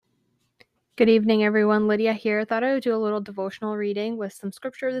Good evening, everyone. Lydia here. Thought I would do a little devotional reading with some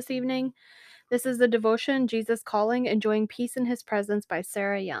scripture this evening. This is the devotion, Jesus Calling, Enjoying Peace in His Presence by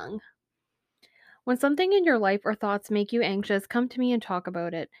Sarah Young. When something in your life or thoughts make you anxious, come to me and talk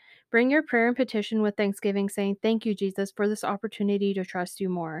about it. Bring your prayer and petition with thanksgiving, saying, "Thank you, Jesus, for this opportunity to trust you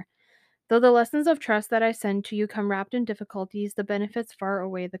more. Though the lessons of trust that I send to you come wrapped in difficulties, the benefits far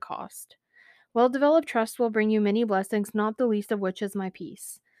outweigh the cost. Well-developed trust will bring you many blessings, not the least of which is my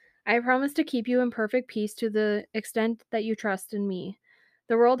peace. I promise to keep you in perfect peace to the extent that you trust in me.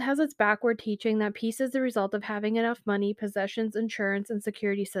 The world has its backward teaching that peace is the result of having enough money, possessions, insurance, and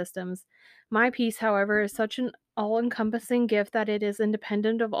security systems. My peace, however, is such an all-encompassing gift that it is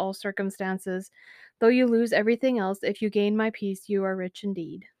independent of all circumstances. Though you lose everything else, if you gain my peace, you are rich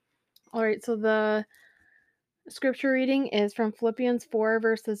indeed." All right, so the scripture reading is from Philippians 4,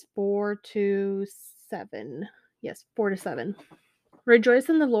 verses 4 to 7. Yes, 4 to 7. Rejoice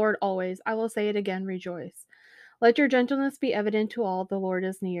in the Lord always. I will say it again, rejoice. Let your gentleness be evident to all, the Lord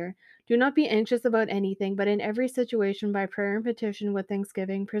is near. Do not be anxious about anything, but in every situation, by prayer and petition with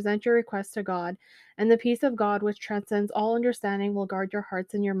thanksgiving, present your requests to God, and the peace of God, which transcends all understanding, will guard your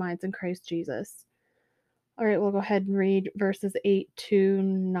hearts and your minds in Christ Jesus. All right, we'll go ahead and read verses 8 to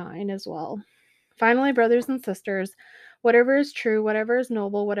 9 as well. Finally, brothers and sisters, whatever is true, whatever is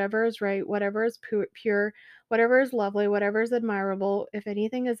noble, whatever is right, whatever is pure, whatever is lovely, whatever is admirable, if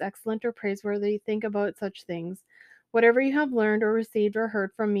anything is excellent or praiseworthy, think about such things. Whatever you have learned or received or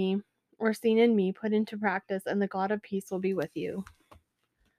heard from me or seen in me, put into practice, and the God of peace will be with you.